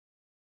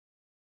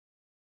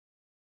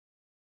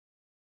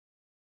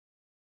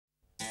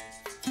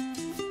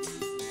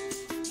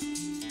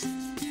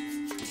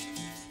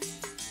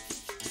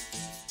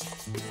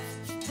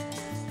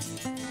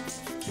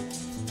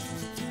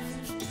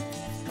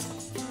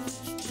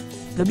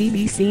The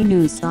BBC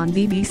News on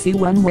BBC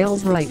One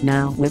Wales right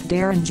now with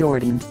Darren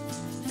Jordan.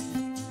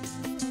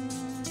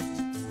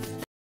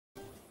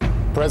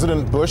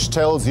 President Bush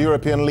tells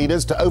European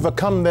leaders to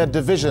overcome their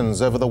divisions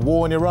over the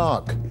war in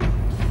Iraq.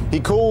 He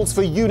calls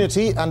for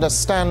unity and a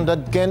stand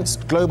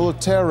against global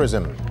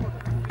terrorism.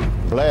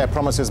 Blair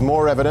promises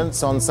more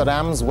evidence on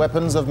Saddam's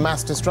weapons of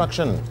mass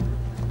destruction.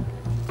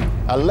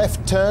 A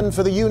left turn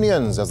for the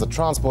unions as the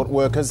transport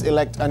workers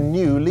elect a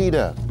new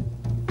leader.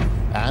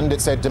 And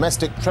it's a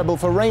domestic treble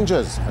for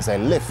Rangers as they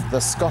lift the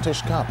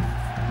Scottish Cup.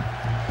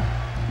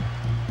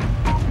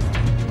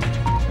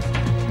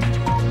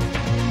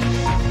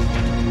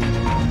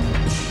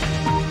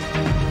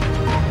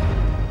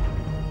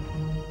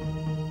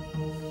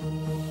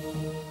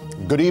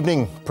 Good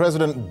evening.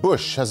 President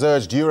Bush has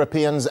urged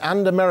Europeans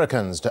and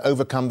Americans to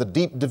overcome the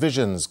deep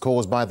divisions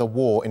caused by the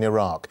war in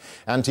Iraq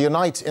and to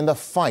unite in the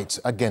fight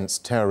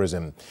against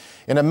terrorism.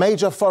 In a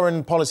major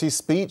foreign policy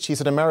speech, he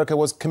said America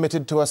was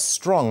committed to a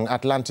strong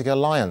Atlantic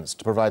alliance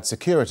to provide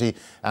security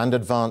and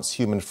advance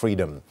human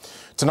freedom.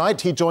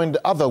 Tonight, he joined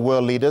other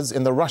world leaders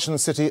in the Russian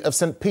city of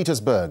St.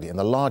 Petersburg in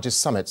the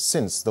largest summit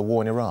since the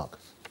war in Iraq.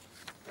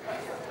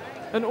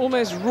 An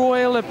almost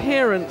royal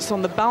appearance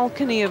on the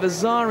balcony of a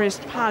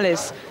Tsarist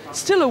palace.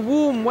 Still a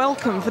warm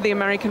welcome for the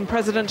American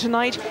president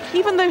tonight,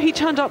 even though he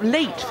turned up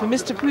late for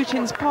Mr.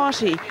 Putin's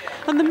party.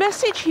 And the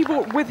message he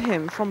brought with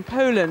him from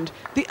Poland,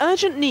 the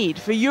urgent need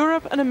for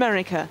Europe and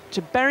America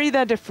to bury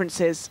their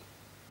differences.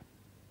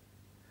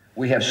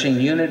 We have seen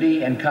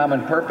unity and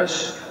common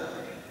purpose.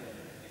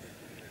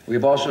 We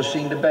have also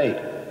seen debate.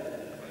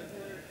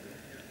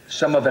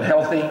 Some of it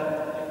healthy,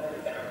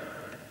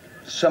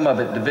 some of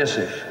it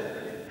divisive.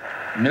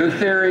 New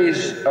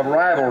theories of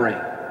rivalry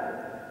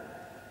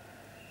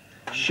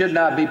should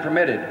not be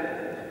permitted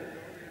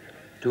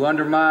to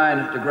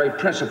undermine the great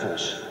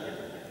principles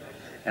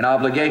and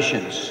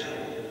obligations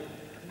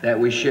that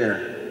we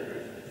share.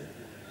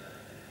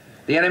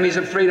 The enemies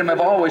of freedom have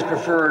always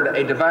preferred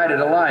a divided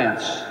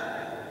alliance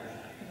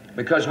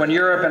because when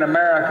Europe and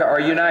America are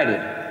united,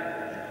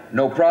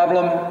 no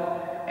problem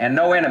and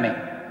no enemy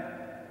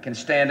can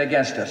stand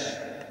against us.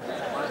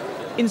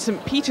 In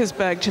St.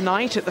 Petersburg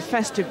tonight at the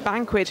festive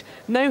banquet,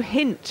 no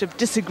hint of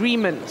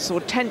disagreements or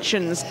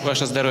tensions.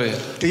 Ваше здоровье.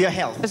 To your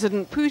health.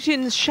 President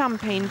Putin's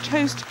champagne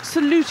toast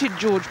saluted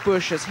George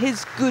Bush as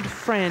his good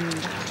friend.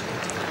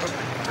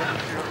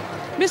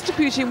 Mr.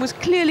 Putin was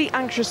clearly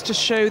anxious to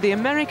show the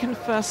American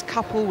first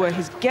couple were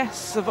his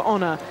guests of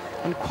honor,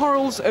 and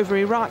quarrels over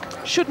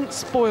Iraq shouldn't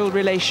spoil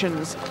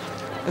relations.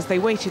 As they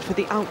waited for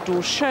the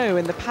outdoor show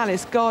in the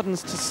palace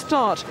gardens to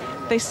start,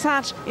 they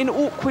sat in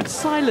awkward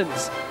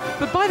silence.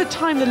 But by the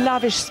time the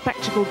lavish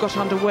spectacle got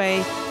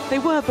underway, they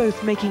were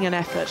both making an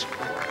effort.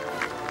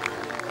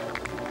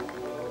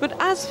 But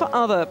as for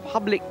other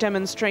public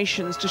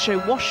demonstrations to show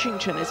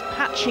Washington is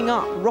patching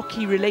up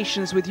rocky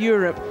relations with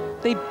Europe,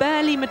 they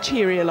barely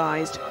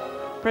materialized.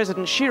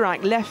 President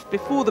Chirac left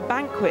before the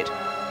banquet.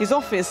 His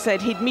office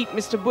said he'd meet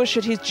Mr. Bush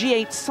at his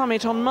G8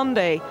 summit on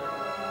Monday.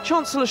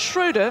 Chancellor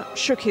Schroeder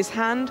shook his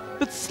hand,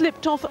 but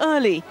slipped off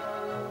early.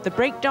 The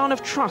breakdown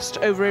of trust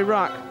over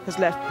Iraq has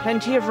left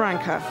plenty of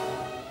rancor.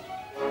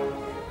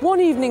 One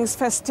evening's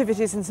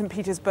festivities in St.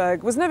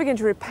 Petersburg was never going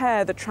to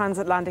repair the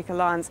transatlantic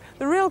alliance.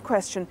 The real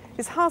question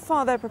is how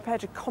far they're prepared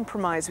to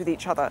compromise with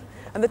each other.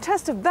 And the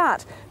test of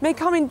that may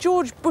come in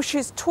George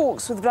Bush's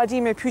talks with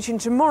Vladimir Putin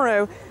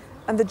tomorrow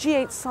and the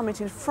G8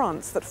 summit in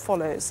France that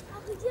follows.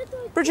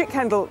 Bridget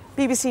Kendall,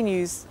 BBC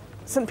News,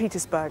 St.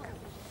 Petersburg.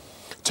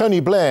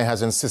 Tony Blair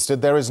has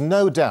insisted there is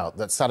no doubt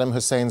that Saddam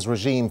Hussein's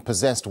regime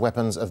possessed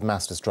weapons of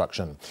mass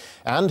destruction.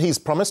 And he's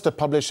promised to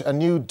publish a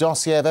new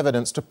dossier of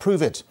evidence to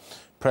prove it.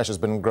 Pressure's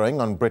been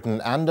growing on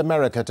Britain and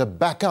America to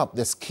back up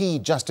this key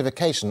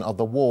justification of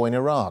the war in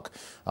Iraq.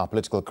 Our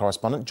political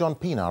correspondent John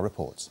Pienaar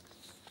reports.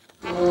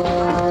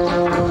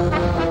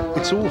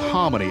 It's all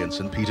harmony in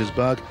St.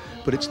 Petersburg,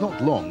 but it's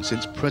not long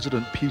since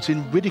President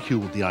Putin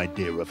ridiculed the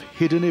idea of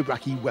hidden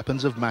Iraqi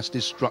weapons of mass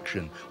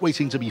destruction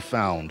waiting to be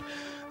found.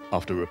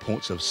 After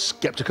reports of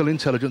sceptical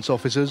intelligence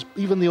officers,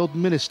 even the odd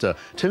minister,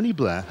 Tony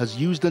Blair has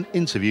used an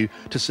interview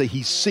to say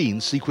he's seen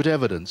secret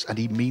evidence and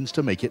he means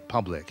to make it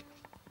public.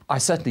 I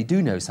certainly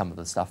do know some of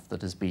the stuff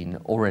that has been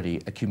already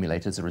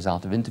accumulated as a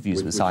result of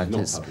interviews with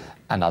scientists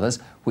and others,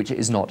 which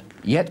is not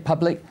yet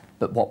public,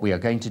 but what we are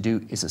going to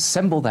do is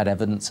assemble that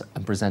evidence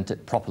and present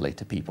it properly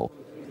to people.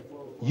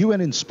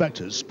 UN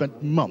inspectors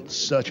spent months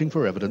searching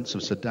for evidence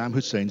of Saddam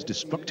Hussein's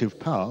destructive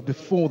power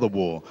before the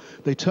war.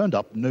 They turned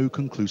up no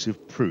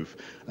conclusive proof,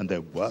 and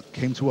their work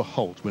came to a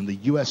halt when the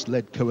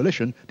US-led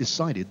coalition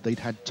decided they'd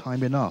had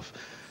time enough.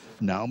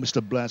 Now Mr.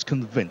 Blair's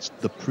convinced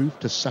the proof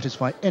to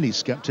satisfy any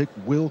skeptic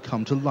will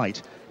come to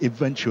light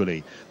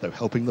eventually, though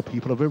helping the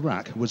people of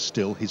Iraq was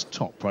still his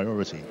top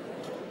priority.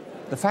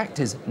 The fact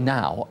is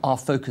now our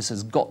focus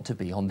has got to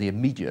be on the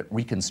immediate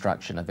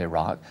reconstruction of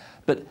Iraq,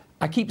 but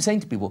I keep saying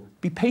to people,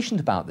 be patient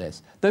about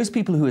this. Those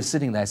people who are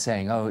sitting there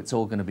saying, oh, it's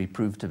all going to be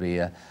proved to be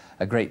a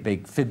great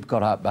big fib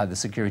got up by the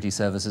security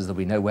services, there'll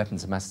be no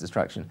weapons of mass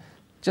destruction,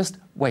 just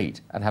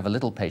wait and have a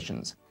little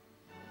patience.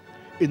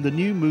 In the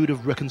new mood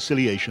of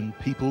reconciliation,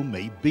 people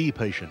may be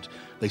patient.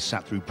 They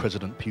sat through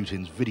President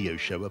Putin's video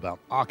show about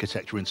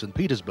architecture in St.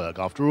 Petersburg,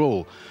 after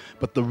all.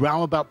 But the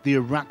row about the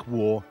Iraq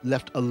war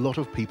left a lot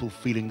of people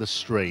feeling the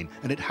strain,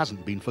 and it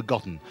hasn't been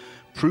forgotten.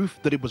 Proof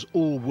that it was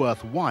all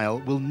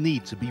worthwhile will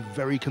need to be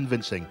very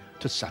convincing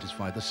to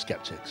satisfy the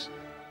skeptics.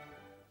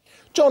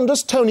 John,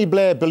 does Tony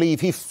Blair believe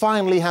he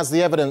finally has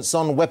the evidence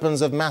on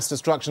weapons of mass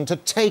destruction to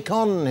take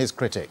on his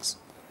critics?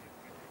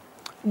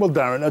 Well,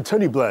 Darren,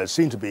 Tony Blair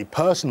seemed to be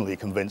personally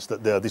convinced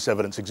that this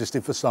evidence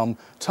existed for some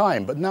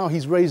time, but now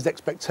he's raised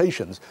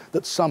expectations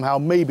that somehow,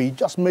 maybe,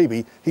 just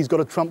maybe, he's got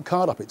a trump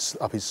card up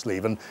his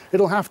sleeve, and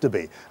it'll have to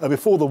be.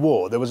 Before the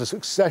war, there was a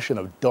succession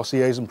of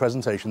dossiers and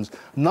presentations,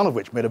 none of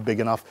which made a big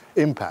enough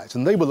impact,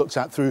 and they were looked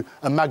at through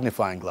a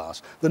magnifying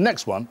glass. The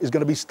next one is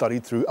going to be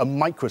studied through a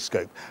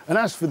microscope. And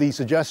as for the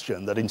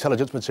suggestion that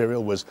intelligence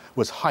material was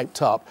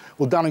hyped up,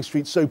 well, Downing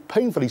Street's so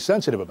painfully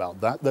sensitive about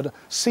that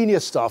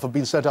senior staff have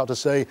been sent out to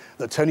say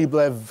that Tony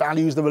Blair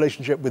values the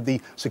relationship with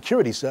the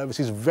security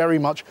services very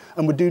much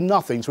and would do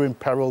nothing to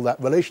imperil that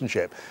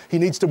relationship. He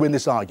needs to win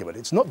this argument.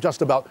 It's not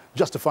just about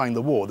justifying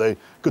the war, though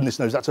goodness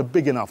knows that's a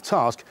big enough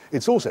task.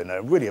 It's also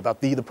really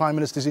about the Prime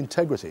Minister's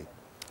integrity.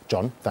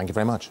 John, thank you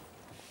very much.